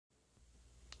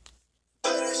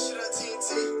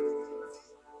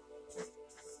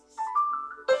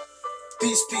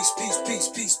Peace, peace, peace, peace,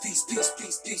 peace, peace, peace,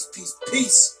 peace, peace, peace,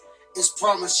 peace. It's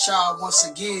Promised Child once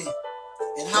again.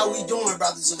 And how we doing,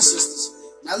 brothers and sisters?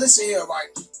 Now listen here, right?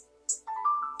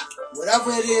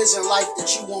 Whatever it is in life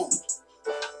that you want,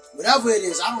 whatever it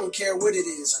is, I don't care what it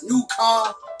is. A new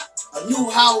car, a new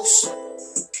house,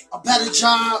 a better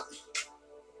job,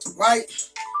 right?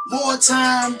 More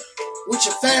time with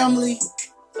your family,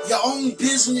 your own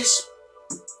business.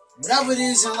 Whatever it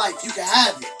is in life, you can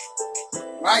have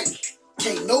it, right?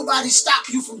 Can't nobody stop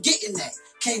you from getting that.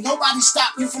 Can't nobody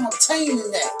stop you from obtaining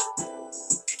that,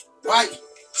 right?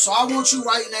 So I want you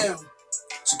right now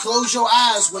to close your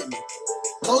eyes with me.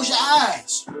 Close your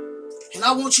eyes. And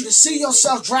I want you to see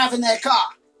yourself driving that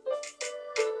car.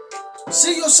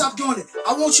 See yourself doing it.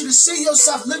 I want you to see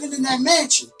yourself living in that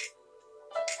mansion.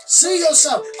 See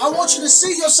yourself. I want you to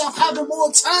see yourself having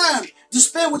more time to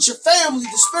spend with your family,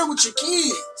 to spend with your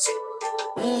kids.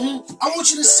 I want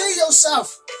you to see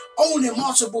yourself owning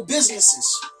multiple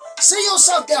businesses. See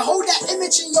yourself there. Hold that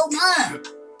image in your mind.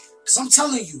 Because I'm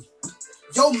telling you,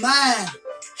 your mind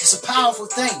is a powerful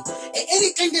thing. And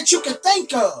anything that you can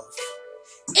think of,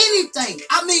 anything,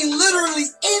 I mean literally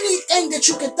anything that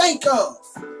you can think of,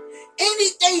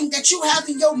 anything that you have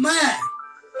in your mind,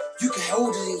 you can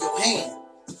hold it in your hand.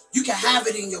 You can have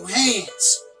it in your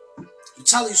hands. I'm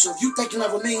telling you, so if you're thinking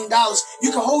of $1 million,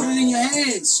 you can hold it in your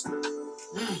hands.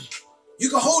 You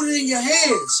can hold it in your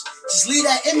hands. Just leave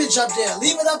that image up there.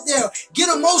 Leave it up there. Get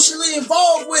emotionally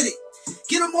involved with it.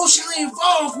 Get emotionally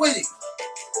involved with it.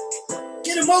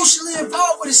 Get emotionally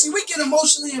involved with it. See, we get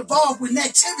emotionally involved with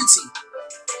negativity.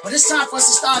 But it's time for us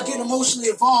to start getting emotionally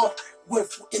involved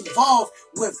with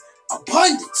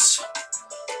abundance.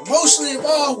 Emotionally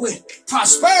involved with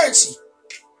prosperity.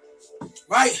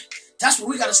 Right? That's what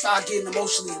we got to start getting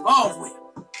emotionally involved with.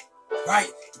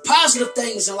 Right? The positive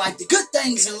things in life, the good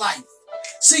things in life.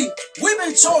 See, we've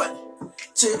been taught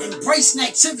to embrace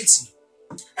negativity.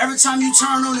 Every time you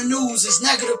turn on the news, it's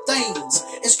negative things.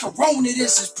 It's corona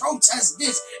this, it's protest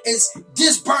this, it's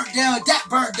this burnt down, that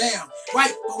burnt down.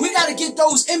 Right? But we got to get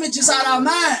those images out of our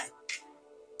mind.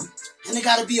 And it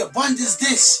got to be abundance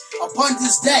this,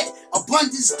 abundance that,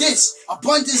 abundance this,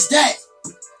 abundance that.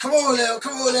 Come on now,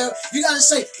 come on now. You got to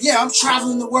say, yeah, I'm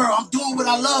traveling the world. I'm doing what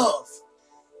I love.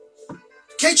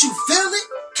 Can't you feel it?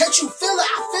 Can't you feel it?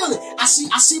 I feel it.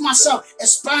 I see myself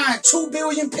inspiring 2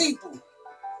 billion people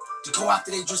to go after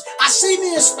their dreams. I see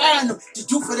me inspiring them to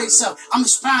do for themselves. I'm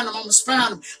inspiring them. I'm inspiring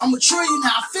them. I'm a trillion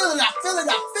now. I feel it. I feel it.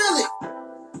 I feel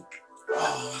it.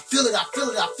 Oh, I feel it. I feel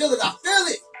it. I feel it. I feel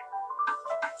it.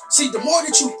 See, the more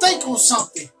that you think on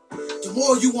something, the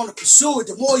more you want to pursue it,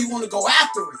 the more you want to go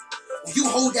after it. When you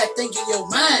hold that thing in your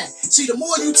mind, see, the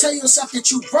more you tell yourself that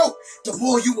you broke, the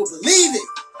more you will believe it.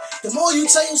 The more you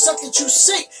tell yourself that you're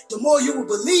sick, the more you will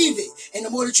believe it. And the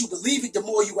more that you believe it, the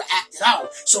more you will act it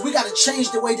out. So we got to change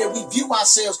the way that we view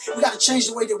ourselves. We got to change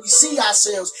the way that we see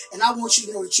ourselves. And I want you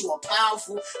to know that you are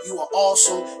powerful. You are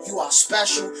awesome. You are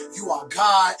special. You are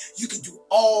God. You can do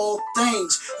all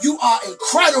things. You are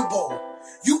incredible.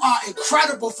 You are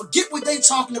incredible. Forget what they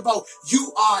talking about.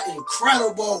 You are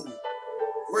incredible.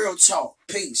 Real talk.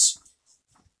 Peace.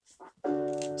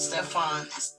 Stefan.